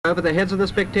over the heads of the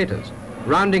spectators,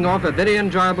 rounding off a very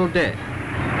enjoyable day.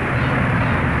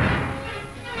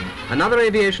 Another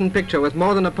aviation picture with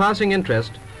more than a passing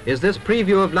interest is this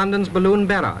preview of London's balloon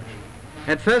barrage.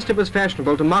 At first it was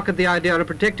fashionable to mock at the idea of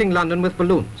protecting London with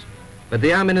balloons, but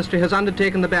the Air Ministry has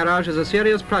undertaken the barrage as a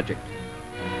serious project.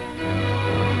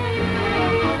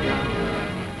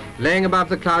 Laying above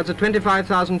the clouds at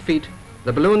 25,000 feet,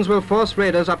 the balloons will force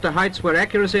raiders up to heights where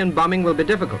accuracy in bombing will be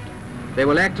difficult. They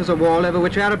will act as a wall over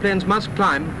which aeroplanes must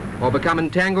climb or become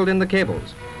entangled in the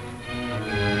cables.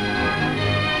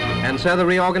 And so the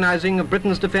reorganizing of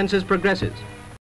Britain's defenses progresses.